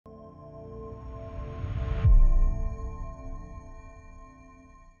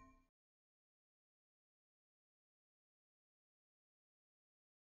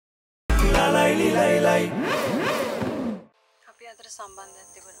සම්බන්ධයක්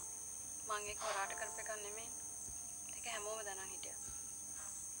තිබුණා. මම ඒක හොරාට කරපු එකක් නෙමෙයි. ඒක හැමෝම දැනන් හිටියා.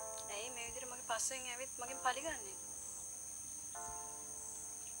 ඇයි මේ විදිහට මගේ පස්සෙන් ඇවිත් මගෙන් පරිගන්නේ?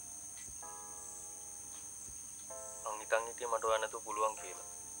 මං හිතන් හිටියේ මට ඔයා නැතුව පුළුවන් කියලා.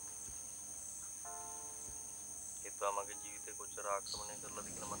 ඒත්වා මගේ ජීවිතේ කොච්චර ආක්‍රමණය කරලාද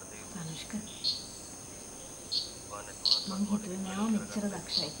කියලා මට තේරුණා. අනුෂ්ක මං හිතුවේ මාව මෙච්චර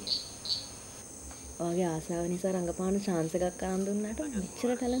දක්ෂයි කියලා. ඔයාගේ ආසාව නිසා රංගපාන chance එකක් අරන් දුන්නාට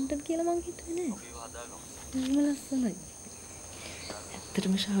මෙච්චර ටැලන්ටඩ් කියලා මං හිතුවේ නෑ. මම ලස්සනයි.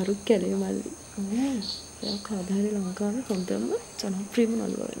 ඇත්තටම ශාරුක් කැලේ මල්ලි. ඔයා කාදාරි ලංකාවේ හොඳම ජනප්‍රියම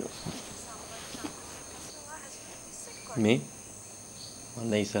නළුවා වෙනවා. මේ මම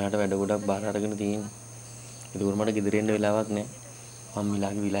දැන් ඉස්සරහට වැඩ ගොඩක් බාර අරගෙන තියෙනවා. ඒක උර මට ගෙදර එන්න වෙලාවක් නෑ. මම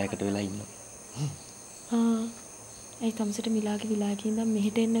මිලාගේ විලායකට වෙලා ඉන්නවා. ඒ තමසට මිලාගේ විලායකින් ඉඳන්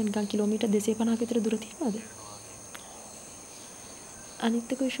මෙහෙට එන්න නිකන් කිලෝමීටර් 250ක විතර දුර තියෙනවද?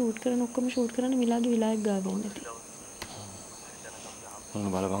 අනිත් එක ෂූට් කරන ඔක්කොම ෂූට් කරන්න මිලාගේ විලායක් ගාව ඕනේ නැති. මම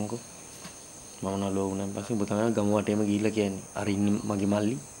බලපංකෝ. මම නළුවා වුණාන් පස්සේ ඔබ තමයි ගම වටේම ගිහිල්ලා කියන්නේ. අර ඉන්නේ මගේ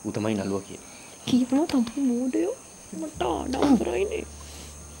මල්ලි ඌ තමයි නළුවා කියලා. කීපම තමයි මෝඩයෝ. මට ආඩම්බරයිනේ.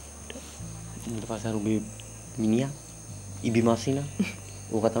 ඊට පස්සේ රුබි මිනිහා ඉබි මාසිනා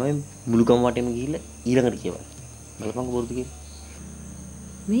ඕක තමයි මුළු ගම වටේම ගිහිල්ලා ඊළඟට කියවන්නේ. බලපංකෝ බොරුද කියලා.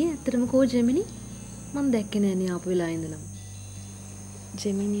 මේ ඇත්තටම කෝ ජෙමිනි මම දැක්කේ නෑනේ ආපු වෙලාව ඉඳලම.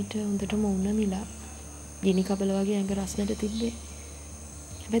 ජෙමිනිට හොඳටම වුණ මිලා ගිනි කබල වගේ ඇඟ රස්නට තිබ්බේ.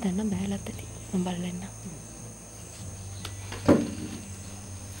 හැබැයි දැන් නම් බෑලත් ඇති. මම බලලා එන්නම්.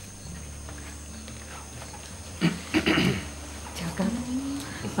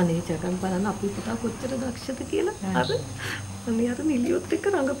 අනේ ජගන් බලන්න අපි පුතා කොච්චර දක්ෂද කියලා. අර අනේ අර නිලියොත් එක්ක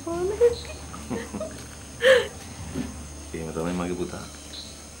රඟපාන හැටි. එහෙම තමයි මගේ පුතා.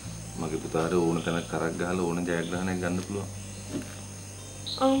 මගේ පුතාට ඕන තැනක් කරක් ගහලා ඕන ජයග්‍රහණයක් ගන්න පුළුවන්.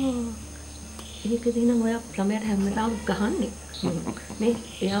 ඒකදී නම් ඔයා ළමයට හැමදාම ගහන්නේ. මේ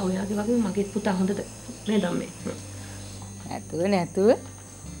එයා ඔයාගේ වගේ මගේ පුතා හොඳද? මේ ධම්මේ. නැතුව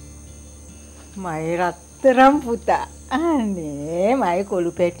මයි රත්තරම් පුතා. අනේ මයි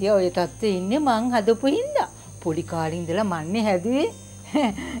කොළු පැටිය ඔය තත්ත්වේ ඉන්නේ මං හදපු හින්දා. පොඩි කාලේ ඉඳලා මන්නේ හැදුවේ.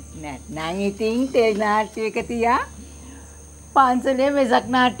 නැත්නම් ඉතින් තෙල් නාට්‍යයක තියා පන්සලේ වෙසක්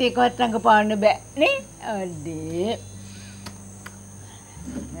නාට්‍යයකවත් රඟපාන්න බෑ නේ. අඩේ.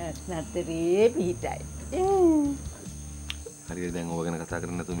 නැත්තරේ පිටයි. හරියට දැන් ඕක ගැන කතා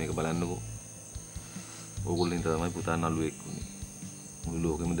කරන්නේ නැතුව මේක බලන්නකෝ. ඕගොල්ලෝ තමයි පුතා නළුවෙක් වුනේ. මුළු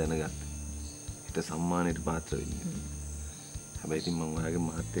ලෝකෙම දැනගත්තා. හිත සම්මානයට පාත්‍ර වෙන්නේ. හැබැයි ඉතින් මම ඔයාගේ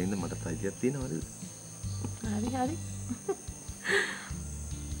මහත්තයෙන්ද මට අයිතියක් තියෙනවද? හරි.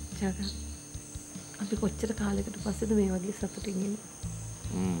 ජගන් අපි කොච්චර කාලයකට පස්සේද මේ වගේ සතුටින් ඉන්නේ?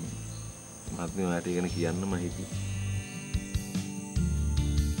 මත් මේ ඔයාට ඉගෙන කියන්නම හිතේ.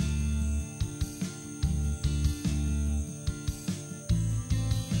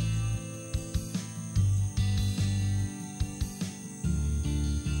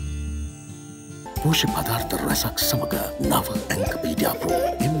 पोषक पदार्थ रसक समग नव एंकपीडिया pro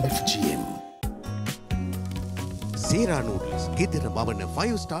MFGM Zera noodles gedera bavana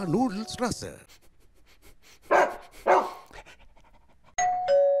 5-star noodles rasa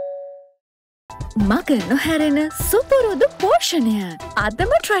මග නොහැරෙන සුපුරුදු පෝෂණය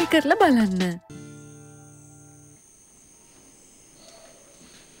අදම try කරලා බලන්න.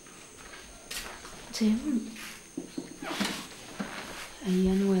 ජෙම්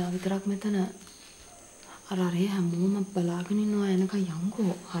අයියන් ඔයා විතරක් මෙතන අරේ හැමෝම බලාගෙන ඉන්නවා එනකන්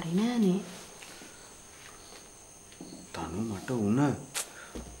යංකෝ හරි නෑනේ. තනු මට උන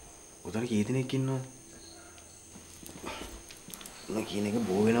උදේ කී දිනක් ඉන්නවද? උන කියන එක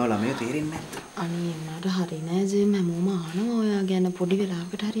බෝ වෙනවා ළමයා තේරෙන්නේ නැද්ද? අනේ මට හරි නෑ ජෙම් හැමෝම අහනවා ඔයා ගැන පොඩි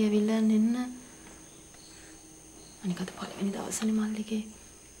වෙලාවකට හරි ඇවිල්ලා එන්න. අනික අද පළවෙනි දවසනේ මල්ලිගේ.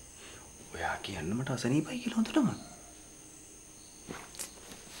 ඔයා කියන්න මට අසනීපයි කියලා හොඳටම.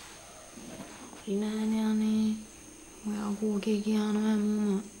 රිනානේ අනේ ඔයා ගෝගේ කියනවා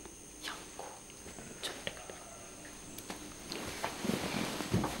හැමෝම යංකෝ චොට්ටකට.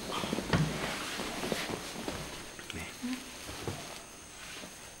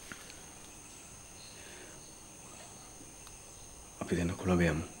 අපි දැන් කොළඹ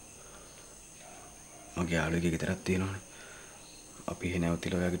යමු. මගේ යාළුවෙක් ගෙදරක් තියෙනවනේ. අපි එහෙ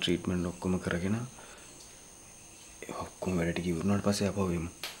නැවතිලා ඔයාගේ ට්‍රීට්මන්ට් ඔක්කොම කරගෙන ඒ ඔක්කොම වැඩ ටික ඉවරනාට පස්සේ ආපහු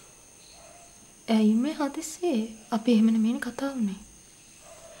එමු. ඇයි මේ හදිස්සියේ අපි එහෙම නෙමෙයිනේ කතා වුනේ.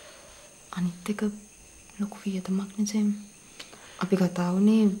 අනිත් එක ලොකු වියදමක් නෙජෙම්. අපි කතා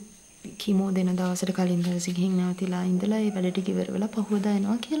වුනේ කීමෝ දෙන දවසට කලින් දවසේ ගිහින් නැවතිලා ඉඳලා ඒ වැඩ ටික ඉවර වෙලා පහුවදා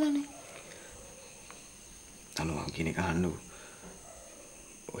එනවා කියලානේ. තනුවා කියන එක අහන්නකෝ.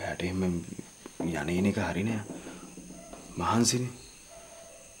 ඔයාට එහෙම යන්නේන එක හරි නෑ. මහන්සිනේ.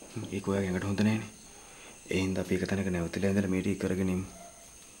 ඒක ඔයාගේ ඇඟට හොඳ නෑනේ. ඒ හින්දා අපි එක තැනක නැවතිලා ඉඳලා මේ ටික කරගෙන ඉමු.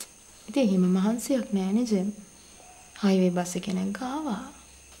 ඉතින් එහෙම මහන්සියක් නෑනේ ජෙම්. හයිවේ බස් එකේ නැග්ගාවා.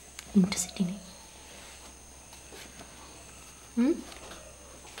 ඉන්ටර්සිටිනේ.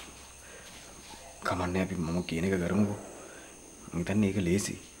 කමන්නේ අපි මම කියන එක කරමුකෝ. මම හිතන්නේ ඒක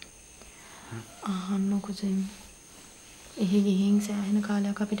ලේසි. අහන්නකෝ ජෙම්. එහෙ ගිහින් සෑහෙන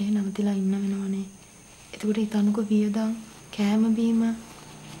කාලයක් අපිට එහෙ නැවතිලා ඉන්න වෙනවනේ. එතකොට හිතන්නකෝ වියදම්, කෑම බීම.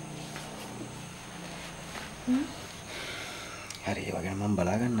 හරි ඒ වගේ මම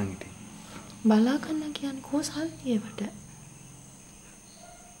බලා ගන්නම් ඉතින්. බලා ගන්න කියන්නේ කොහොම සල්ලි ඒවට?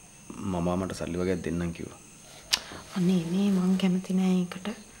 මම මට සල්ලි වගේක් දෙන්නම් කිව්වා. අනේ නේ මං කැමති නෑ ඒකට.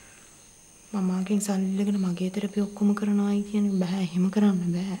 මමාගෙන් සල්ලි ලගෙන මගේ තෙරපි ඔක්කොම කරනවායි කියන්නේ බෑ. එහෙම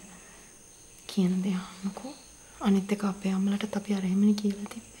කරන්න බෑ. කියන දේ අහන්නකෝ. අනිත් එක අපේ අම්මලටත් අපි අර එහෙමනේ කියලා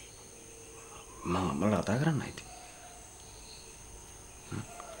තිබ්බේ. මම අම්මලට කතා කරන්නයි ඉතින්.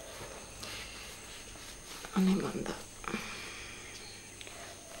 අනේ මන්ද.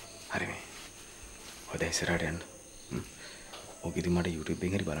 හරි මේ. ඔය ඉස්සරහට යන්න. ඕක ඉතින් මට YouTube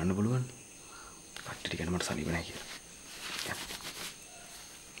එකෙන් හරි බලන්න පුළුවන්. කට්ටියට කියන මට සල්ලි නැහැ කියලා.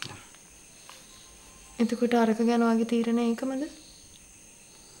 එතකොට අරක ගැන වගේ තීරණය ඒකමද?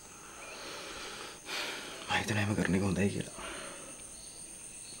 මම හිතනවා එහෙම කරන එක හොඳයි කියලා.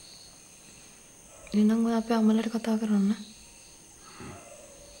 එහෙනම් ඔය අපේ අම්මලට කතා කරන්න.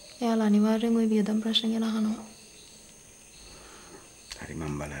 එයාලා අනිවාර්යෙන් ওই වියදම් ප්‍රශ්න ගැන අහනවා. හරි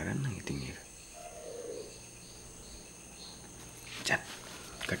මම බලා ගන්නම් ඉතින් ඒක. ජත්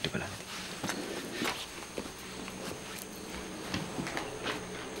කට්ටි බලන්න.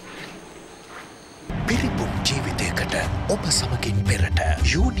 පිරිපුන් ජීවිතයකට ඔබ සමගින් පෙරට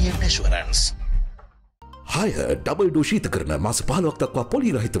යූනියන් ඇෂුරන්ස්. හය ඩබල් ඩෝ ශීතකරණ මාස 15ක් දක්වා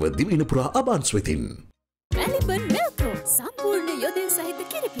පොලි රහිතව දිවයින පුරා අබාන්ස් වෙතින්. මැලිබන් මෙල්ප්‍රෝ සම්පූර්ණ යොදෙන් සහිත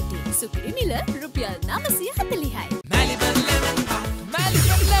කිරිපිටි සුපිරි මිල රුපියල් 940යි. මැලිබන් ලෙමන් පා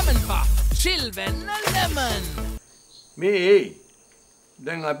මැලිබන් ලෙමන් පා චිල්වෙන් ලෙමන්. මේ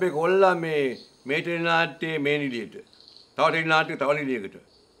දැන් අපේ කොල්ලා මේ ටෙලිනාට්‍යයේ මේ නිලියට තව ටෙලිනාට්‍යයක තව නිලියකට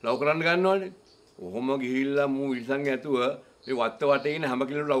ලව් කරන්න ගන්නවනේ. ඔහොම ගිහිල්ලා මූ ඉල්සන් ඇතුව මේ වත්ත වටේ ඉන්න හැම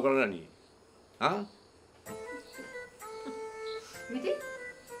කෙනෙකුට ලව් කරන්න අනියි. හා? විදි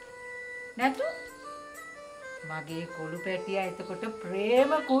නැතු මගේ කොළු පැටියා එතකොට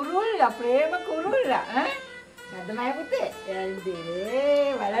ප්‍රේම කුරුල්ලා ඈ නැද්දමයි පුතේ එල්දී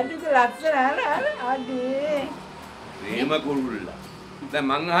වලඩුක ලස්සන අනේ ප්‍රේම කුරුල්ලා දැන්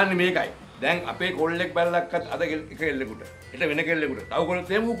මං අහන්නේ මේකයි දැන් අපේ කොල්ලෙක් බැලලක්වත් අද එක කෙල්ලෙකුට ඊට වෙන කෙල්ලෙකුට තව කොල්ලෙක්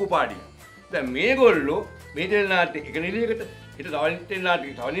තේමු කුපාඩිය දැන් මේගොල්ලෝ මේ ටෙලිනාට්‍ය එක නිලියකට ඊට තව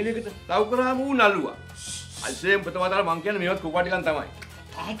ටෙලිනාට්‍ය තව නිලියකට ලව් කරාම ඌ නළුවා අල්සෙම් පුතවතාල මං කියන්නේ මේවත් කුපාඩිකන් තමයි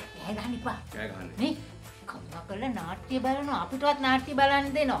කෑ ගහන්න එපා කෑ ගහන්නේ නේ කම්මා කරලා නාට්‍ය බලනවා අපිටවත් නාට්‍ය බලන්න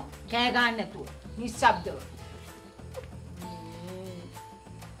දෙනවා කෑ ගහන්න නැතුව නිශ්ශබ්දව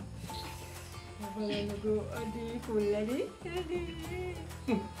බලන්නකෝ අදී කුල්ලඩි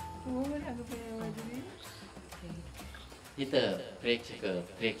හිත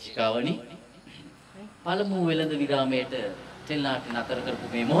ප්‍රේක්ෂිකාවනි පළමු වෙළඳ විරාමයට ටෙලිනාට්‍ය නතර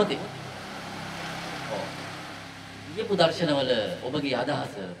කරපු මේ මොහොතේ ඊපු දර්ශනවල ඔබගේ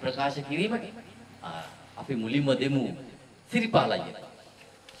අදහස ප්‍රකාශ කිරීමට අපි මුලින්ම දෙමු සිරිපාල අයියට.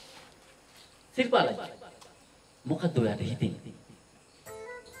 සිරිපාල අයියා මොකද්ද ඔයාට හිතෙන්නේ?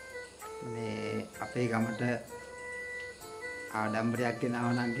 මේ අපේ ගමට ආඩම්බරයක් ගෙනාව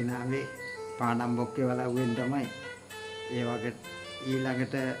නම් ගෙනාවේ පාඩම් බොක්කේ වලව්වෙන් තමයි. ඒ වගේ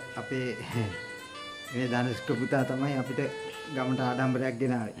ඊළඟට අපේ මේ ධනුෂ්ක පුතා තමයි අපිට ගමට ආඩම්බරයක්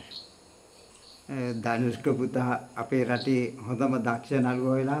ගෙනාවේ. ධනුෂ්ක පුතා අපේ රටේ හොඳම දක්ෂ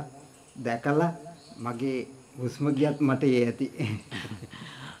නළුවා වෙලා දැකලා මගේ හුස්ම ගියත් මට ඒ ඇති.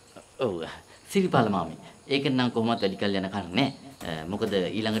 ඔව් සිරිපාල මාමි ඒක නම් කොහොමද වැඩි කල් යන කන්නේ. මොකද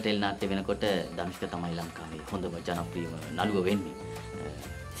ඊළඟ ටෙලිනාට්‍ය වෙනකොට ධනුෂ්ක තමයි ලංකාවේ හොඳම ජනප්‍රියම නළුවා වෙන්නේ.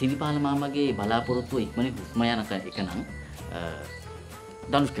 සිරිපාල මාමගේ බලාපොරොත්තුව ඉක්මනින් හුස්ම යන එක නම්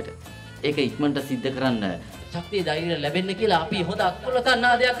ධනුෂ්කට ඒක ඉක්මනට සිද්ධ කරන්න ශක්තිය ධෛර්යය ලැබෙන්න කියලා අපි හොඳ අත්කොල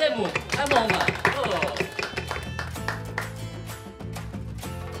තන්නාදයක් දෙමු හැමෝම.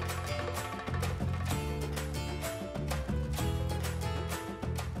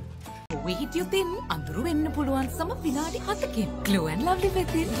 විහිටියුතින් අඳුරු වෙන්න පුළුවන් සම විනාඩි 7කින් Glow and Lovely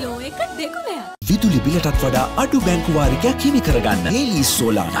වෙතින් Glow එක දෙකමයක්. විදුලි බිලටත් වඩා අඩු බැංකු වාරිකයක් හිමි කරගන්න. ඒලී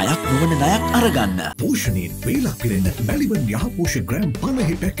සෝලා ණයක් නොවන ණයක් අරගන්න. පෝෂණයෙන් වේලා පිරෙන මැලිබන් යහපෝෂ ග්‍රෑම්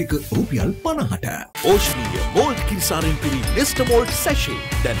 50 පැක් එක රුපියල් 50ට. ඕෂනීය මෝල්ඩ් කිරිසාරෙන් පිරි නෙස්ට් මෝල්ඩ් සැෂේ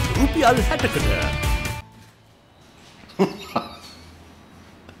දැන් රුපියල් 60කට.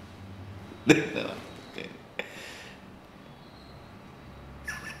 දෙනවා.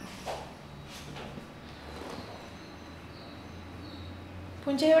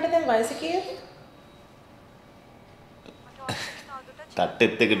 පුංචිවට දැන් වයස කීයද?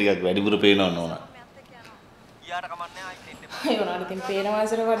 තට්ටෙත් එක ටිකක් වැඩිපුර පේනව නෝනා. ඒ වුණාට ඉතින් පේන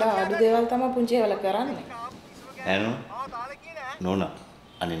වයසට වඩා අඩු දේවල් තමයි පුංචිවල කරන්නේ. නෝනා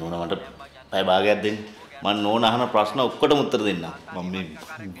අනේ නෝනා මට පැය භාගයක් දෙන්න. මම නෝනා අහන ප්‍රශ්න ඔක්කොටම උත්තර දෙන්නම්. මම මේ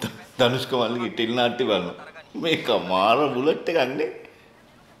ධනුෂ්ක මල්ලිගේ ටෙලි නාට්‍ය බලනවා. මේක මාර බුලට් එකක් නේ.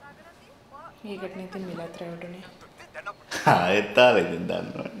 මේකට නේ ඉතින් මිලත් රැවටුනේ. ආයෙත් ආවේ ඉතින්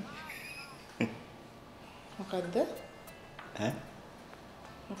දන්නවනේ. මොකද්ද? ඈ?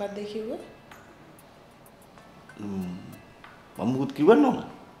 මොකද්ද කිව්වේ? මම මුකුත් කිව්වද නෝනා?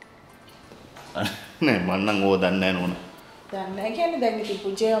 නෑ මම නම් ඕව දන්නේ නෑ නෝනා. දන්නේ නැහැ කියන්නේ දැන් ඉතින්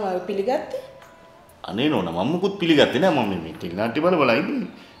පුංචිවම පිළිගත්තේ? අනේ නෝනා මම මුකුත් පිළිගත්තේ නෑ. මම මේ ටෙලි නාට්‍ය බල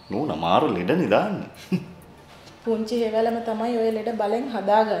ඉන්නේ. නෝනා මාර ලෙඩනේ දාන්නේ. පුංචි හේවලම තමයි ඔය ලෙඩ බලෙන්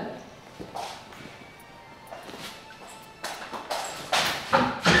හදාගන්නේ.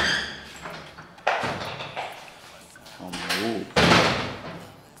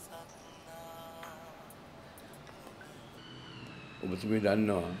 ඔබතුමී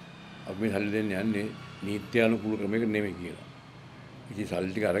දන්නවා අපි මේ සල්ලි දෙන්න යන්නේ නීත්‍යානුකූල ක්‍රමයකට නෙමෙයි කියලා. ඉතින්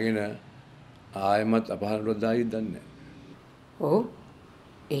සල්ලි ටික අරගෙන ආයෙමත් අපහරණයට දායිද දන්නේ නැහැ. ඔව්.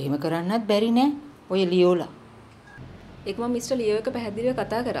 එහෙම කරන්නත් බැරි නෑ. ඔය ලියෝලා. ඒක මම මිස්ටර් ලියෝ එක පැහැදිලිව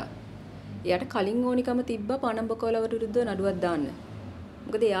කතා කරා. එයාට කලින් ඕනිකම තිබ්බා පානම්බකවලවට විරුද්ධව නඩුවක් දාන්න.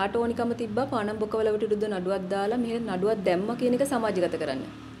 මොකද එයාට ඕනිකම තිබ්බා පානම්බකවලවට විරුද්ධව නඩුවක් දාලා මෙහෙ නඩුවක් දැම්මා කියන එක සමාජගත කරන්න.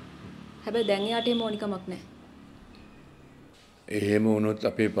 හැබැයි දැන් එයාට එහෙම ඕනිකමක් නැහැ. එහෙම වුණොත්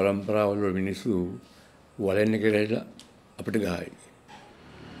අපේ પરම්පරාවල මිනිස්සු වලෙන්න කියලා අපිට ගහයි.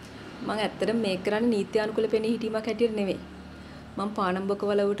 මම ඇත්තටම මේක කරන්නේ නීත්‍යානුකූල පෙනී හිටීමක් හැටියට නෙවෙයි. මම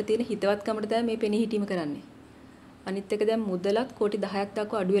පානම්බකවලවට තියෙන හිතවත්කමට තමයි මේ පෙනී හිටීම කරන්නේ. අනිත් එක දැන් මුදලත් කෝටි 10ක්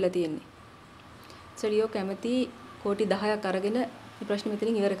දක්වා අඩු වෙලා තියෙන්නේ. සරියෝ කැමති කෝටි 10ක් අරගෙන මේ ප්‍රශ්න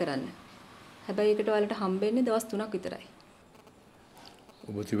මෙතනින් ඉවර කරන්න. හැබැයි ඒකට ඔයාලට හම්බෙන්නේ දවස් 3ක් විතරයි.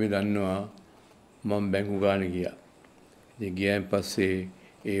 ඔබතුමී දන්නවා මම බැංකු ගානේ ගියා. ඉතින් ගියාන් පස්සේ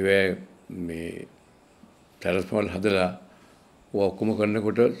ඒවැ මේ ටෙලස්මෝල් හදලා ඔක්කොම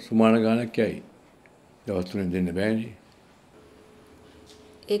කරනකොට සුමාන ගානක් යයි. දවස් 3 දෙන්න බෑනේ.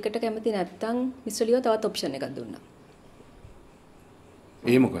 ඒකට කැමති නැත්නම් මිස්ටර් ලියෝ තවත් ඔප්ෂන් එකක් දුන්නා.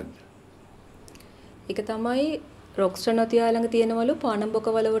 ඒ මොකද්ද? ඒක තමයි රොක්ස්ටර් නොතියා ළඟ තියෙනවලු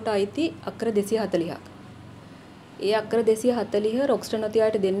පානම්බකවලවට අයිති අක්කර 240ක්. ඒ අක්කර 240 රොක්ස්ටර්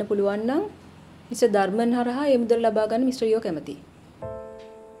නොතියාට දෙන්න පුළුවන් නම් මිස්ටර් ධර්මන් හරහා ඒ මුදල් ලබා ගන්න මිස්ටර් ලියෝ කැමතියි.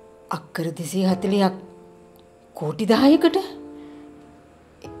 අක්කර 240ක් කෝටි 10කට?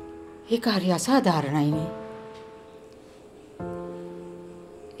 ඒක හරි අසාධාරණයිනේ.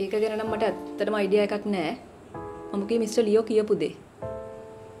 ඒක ගැන නම් මට ඇත්තටම අයිඩියා එකක් නැහැ. මම කිය මිස්ටර් ලියෝ කියපු දේ.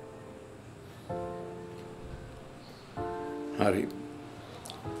 හරි.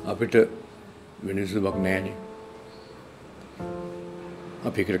 අපිට වෙනසක් නැහැනේ.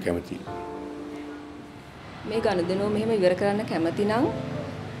 අපි ඒකට කැමතියි. මේ ගනුදෙනුව මෙහෙම ඉවර කරන්න කැමති නම්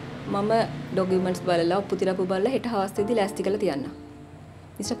මම ඩොකියුමන්ට්ස් බලලා ඔප්පු තිරපු බලලා හෙට හවසේදී ලෑස්ති කරලා තියන්න.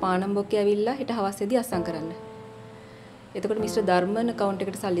 මිස්ටර් පානම්බොක්කේ ඇවිල්ලා හෙට හවසේදී අස්සම් කරන්න. එතකොට මිස්ටර් ධර්මන් account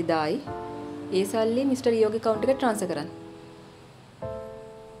එකට සල්ලි දායි. ඒ සල්ලි මිස්ටර් ලියෝගේ account එකට transfer කරන්න.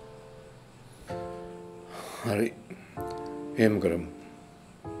 හරි. එහෙම කරමු.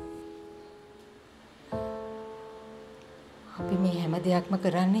 අපි මේ හැම දෙයක්ම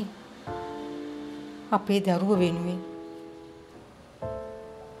කරන්නේ අපේ දරුව වෙනුවෙන්.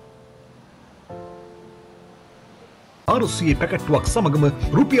 අරුසියේ පැකට්ටුවක් සමගම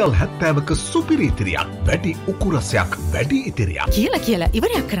රුපියල් 70ක සුපිරි ඉතිරියක් වැඩි උකුරසයක් වැඩි ඉතිරියක් කියලා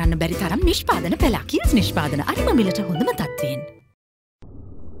ඉවරයක් කරන්න බැරි තරම් නිෂ්පාදන පෙළක්. කිල්ස් නිෂ්පාදන අරිම මිලට හොඳම තත්ත්වයෙන්.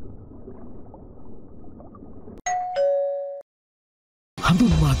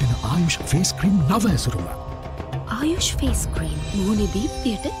 හඳුන්වා දෙන ආයුෂ් ෆේස් ක්‍රීම් නව ඇසුරුම. ආයුෂ් ෆේස් ක්‍රීම් මූණේ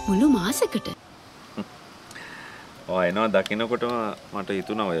දීප්තියට මුළු මාසෙකට. ඔය එනවා දකින්නකොටම මට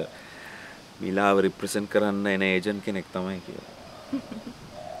හිතුණා ඔය මිලාව රිප්‍රසන්ට් කරන්න එන ඒජන්ට් කෙනෙක් තමයි කියලා.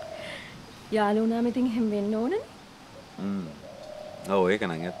 යාළුවනාම ඉතින් හැම වෙන්න ඕනනේ. ඔව් ඒක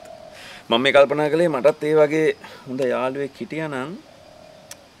නම් ඇත්ත. මම මේ කල්පනා කළේ මටත් ඒ වගේ හොඳ යාළුවෙක් හිටියා නම්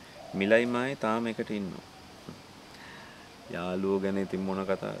මිලයි මායි තාම එකට ඉන්නවා. යාළුවෝ ගැන ඉතින් මොන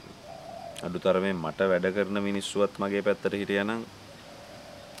කතාවද? අඩුතරමේ මට වැඩ කරන මිනිස්සුවත් මගේ පැත්තට හිටියා නම්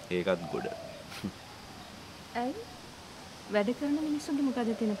ඒකත් ගොඩ. ඇයි? වැඩ කරන මිනිස්සුන්ගේ මොකද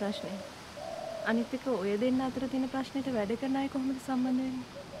තියෙන ප්‍රශ්නේ? අනිත් එක ඔය දෙන්න අතර තියෙන ප්‍රශ්නෙට වැඩ කරන අය කොහොමද සම්බන්ධ වෙන්නේ?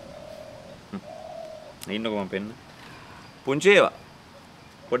 ඉන්නකො මම පෙන්න. පුංචි ඒවා.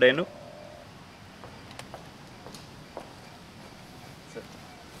 පොඩ එනු.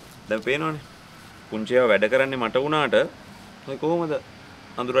 දැන් පේනවනේ. පුංචියව වැඩ කරන්නේ මට වුණාට ඔය කොහොමද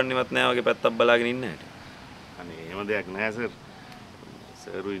අඳුරන්නේවත් නැහැ වගේ පැත්තක් බලාගෙන ඉන්න හැටි. අනේ එහෙම දෙයක් නැහැ සර්.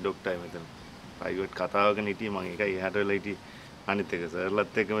 සර්ුයි ડોක්ටර්යි මෙතන. ප්‍රයිවට් කතාවක හිටියේ මම ඒකයි එහාට වෙලා හිටියේ. අනිත් එක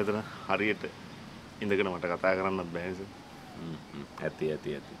සර්ලත් එක්ක මෙතන හරියට ඉඳගෙන මට කතා කරන්නත් බැහැ සර්.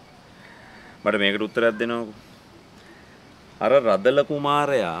 ඇති. මට මේකට උත්තරයක් දෙන්නකෝ. අර රදල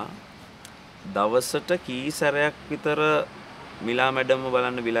කුමාරයා දවසට කී සැරයක් විතර මිලා මැඩම්ව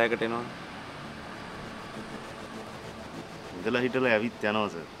බලන්න විලායකට එනවා? ඉඳලා හිටලා ඇවිත් යනවා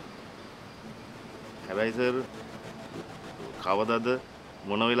සර්. හැබැයි සර් කවදද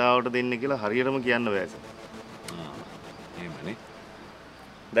මොන වෙලාවට දෙන්නේ කියලා හරියටම කියන්න බෑ සර්. එහෙමනේ.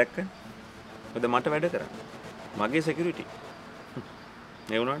 දැක්ක? මොකද මට වැඩ කරන්නේ. මගේ සිකියුරිටි.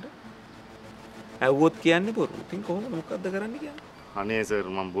 ඒ වුණාට ඇහුවොත් කියන්නේ බොරු. ඉතින් කොහොමද මොකද්ද කරන්න කියන්නේ? අනේ සර්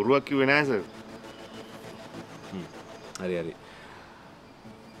මම බොරුවක් කිව්වේ නෑ සර්. හරි.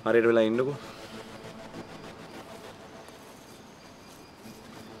 හරියට වෙලා ඉන්නකෝ.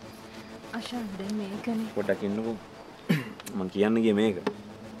 අශාන් දැන් මේකනේ. පොඩ්ඩක් ඉන්නකෝ. මම කියන්න ගියේ මේක.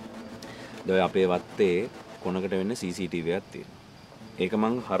 දැන් අපේ වත්තේ කොනකට වෙන්න CCTV එකක් තියෙනවා. ඒක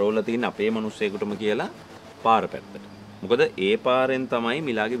මං හරවලා තියෙන අපේ මිනිස්සෙකුටම කියලා පාර පැත්තට. මොකද ඒ පාරෙන් තමයි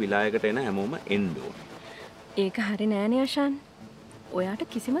මිලාගේ විලායකට එන හැමෝම එන්න ඕනේ. ඒක හරි නෑනේ අශාන්. ඔයාට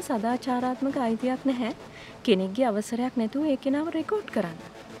කිසිම සදාචාරාත්මක අයිතියක් නැහැ. කෙනෙක්ගේ අවසරයක් නැතුව ඒ කෙනාව රෙකෝඩ් කරන්න.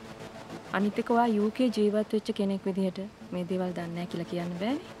 අනිත් එක ඔයා UK ජීවත් වෙච්ච කෙනෙක් විදිහට මේ දේවල් දන්නේ නැහැ කියලා කියන්න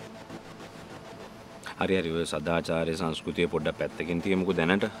බෑනේ. හරි ඔය සදාචාරයේ සංස්කෘතිය පොඩ්ඩක් පැත්තකින් තියමුකෝ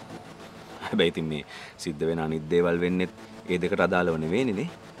දැනට. හැබැයි ඉතින් මේ සිද්ධ වෙන අනිත් දේවල් වෙන්නේ ඒ දෙකට අදාළව නෙවෙයිනේ නේ.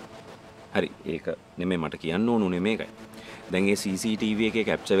 හරි ඒක නෙමෙයි මට කියන්න ඕනුනේ මේකයි. දැන් මේ CCTV එකේ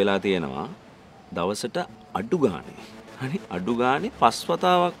කැප්චර් වෙලා තියෙනවා දවසට අඩු ගානේ. හරි අඩු ගානේ 5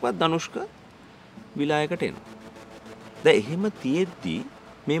 වතාවක්වත් ධනුෂ්ක විලායකට එනවා. දැන් එහෙම තියෙද්දි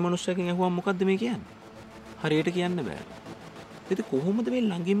මේ මිනිස්සුකින් අහුවම මොකද්ද මේ කියන්නේ? හරියට කියන්න බෑ. ඉතින් කොහොමද මේ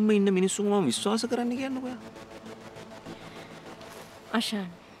ළඟින්ම ඉන්න මිනිස්සුන්ව මම විශ්වාස කරන්න කියන්නේ ඔයා? අශාන්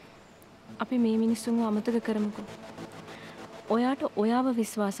අපි මේ මිනිස්සුන්ව අමතක කරමුකෝ. ඔයාට ඔයාව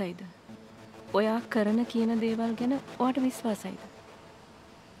විශ්වාසයිද? ඔයා කරන කියන දේවල් ගැන ඔයාට විශ්වාසයිද?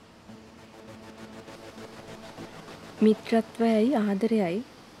 මිත්‍රත්වයයි ආදරයයි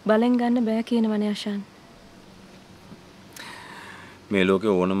බලෙන් ගන්න බෑ කියනවනේ අශාන්. මේ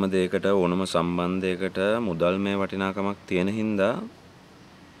ලෝකේ ඕනම දෙයකට ඕනම සම්බන්ධයකට මුදල් මේ වටිනාකමක් තියෙන හින්දා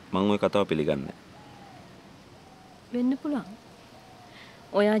මම ওই කතාව පිළිගන්නේ වෙන්න පුළුවන්.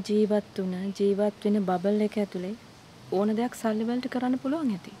 ඔයා ජීවත් වෙන බබල් එක ඇතුලේ ඕන දෙයක් සල්ලි වලට කරන්න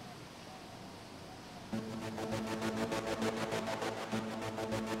පුළුවන් ඇති.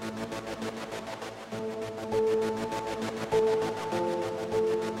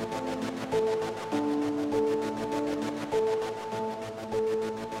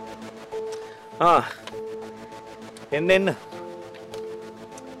 එන්න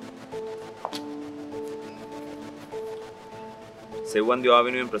සෙව්වන් දිවා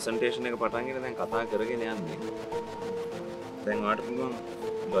වෙනුවෙන් ප්‍රසන්ටේෂන් එක පටන් ගෙන දැන් කතා කරගෙන යන්නේ. දැන් ඔයාලට පුළුවන්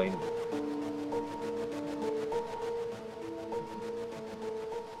ජොයින්.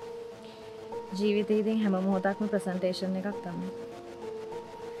 ජීවිතේදී හැම මොහොතක්ම ප්‍රසන්ටේෂන් එකක් තමයි.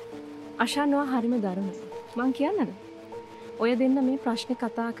 අශාන් ඔයා හරිම දරුණුයි. මං කියන්නද? ඔය දෙන්න මේ ප්‍රශ්නේ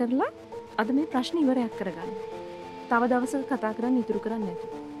කතා කරලා අද මේ ප්‍රශ්නේ ඉවරයක් කරගන්න. තව දවසක කතා කරන්න ඉතුරු කරන්නේ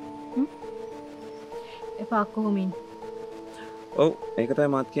නැති. එපා කොහොමින්. ඔව් ඒක තමයි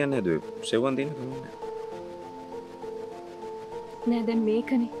මාත් කියන්නේ හැදුවේ. සෙව්වන් දින්න කොහොමද? නෑ දැන්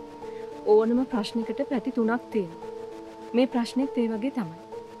මේකනේ. ඕනම ප්‍රශ්නයකට පැති තුනක් තියෙනවා. මේ ප්‍රශ්නෙත් ඒ වගේ තමයි.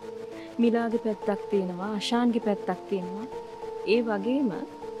 මිලාගේ පැත්තක් තියෙනවා, අශාන්ගේ පැත්තක් තියෙනවා. ඒ වගේම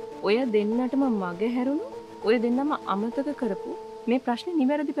ඔය දෙන්නටම මග හැරුණු, ඔය දෙන්නම අමතක කරපු මේ ප්‍රශ්නේ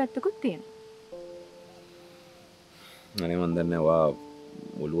නිවැරදි පැත්තකුත් තියෙනවා. අනේ මන් දන්නේ ඔයා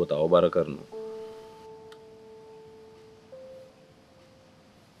ඔළුව තව බර කරනවා.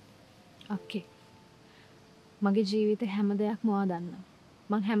 ඔකේ. මගේ ජීවිතේ හැම දෙයක්ම ඔයා දන්නවා.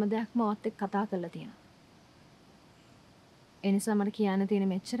 මං හැම දෙයක්ම ඔයත් එක්ක කතා කරලා තියෙනවා. ඒ නිසා මට කියන්න තියෙන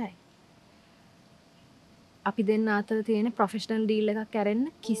මෙච්චරයි. අපි දෙන්න අතර තියෙන ප්‍රොෆෙෂනල් ඩීල් එකක් ඇරෙන්න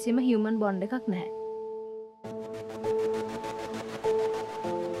කිසිම හියුමන් බොන්ඩ් එකක් නැහැ.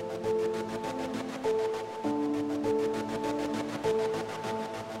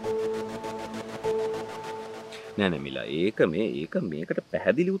 නෑ මිලා ඒක මේකට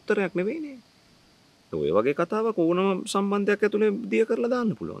පැහැදිලි උත්තරයක් නෙවෙයිනේ. ඔය වගේ කතාවක් ඕනම සම්බන්ධයක් ඇතුලේ දිය කරලා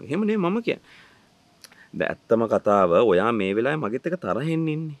දාන්න පුළුවන්. එහෙම නේ මම කියන්නේ. දැන් ඇත්තම කතාව ඔයා මේ වෙලාවේ මගෙත් එක තරහෙන්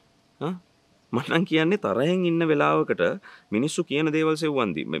ඉන්නේ. මම නම් කියන්නේ තරහෙන් ඉන්න වෙලාවකට මිනිස්සු කියන දේවල්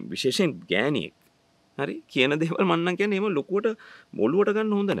සෙව්වන්දි විශේෂයෙන් ගෑණියෙක්. හරි කියන දේවල් මම නම් කියන්නේ එහෙම ලොකුවට ඔළුවට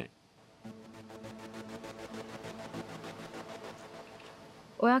ගන්න හොඳ නෑ.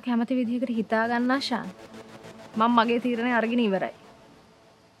 ඔයා කැමති විදිහකට හිතා ගන්න ආශා. මම මගේ තීරණය අරගෙන ඉවරයි.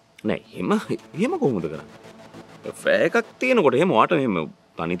 නෑ එහෙම කොහොමද කරන්නේ? ෆෑ එකක් තියෙනකොට එහෙම වාට එහෙම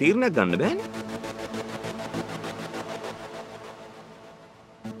තනි තීරණයක් ගන්න බෑනේ.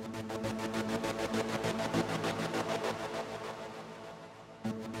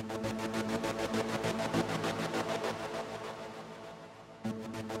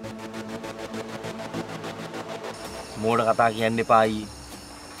 මෝඩ කතා කියන්න එපා අයියේ.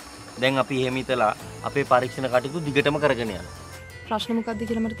 දැන් අපි එහෙම හිතලා අපේ පරීක්ෂණ කටයුතු දිගටම කරගෙන යනවා. ප්‍රශ්න මොකක්ද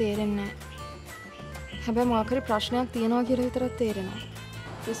කියලා මට තේරෙන්නේ නැහැ. හැබැයි මොකක් හරි ප්‍රශ්නයක් තියෙනවා කියලා විතරක් තේරෙනවා.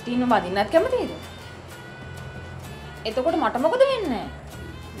 ක්‍රිස්ටින්ව වදින්නත් කැමතිද? එතකොට මට මොකද වෙන්නේ?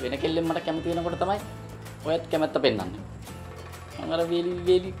 වෙන කෙල්ලෙන් මට කැමති වෙනකොට තමයි ඔයත් කැමැත්ත පෙන්වන්නේ. මම අර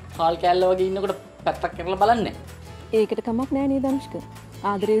වේලි කාල් කෑල්ල වගේ ඉන්නකොට පැත්තක් කරලා බලන්නේ. ඒකට කමක් නැහැ නේද අනුෂ්ක?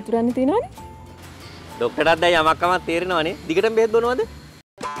 ආදරේ උතුරන්නේ තියෙනවනේ. ડોක්ටර්ටත් දැන් යමක් කමක් තේරෙනවනේ. දිගටම බෙහෙත් බොනවද?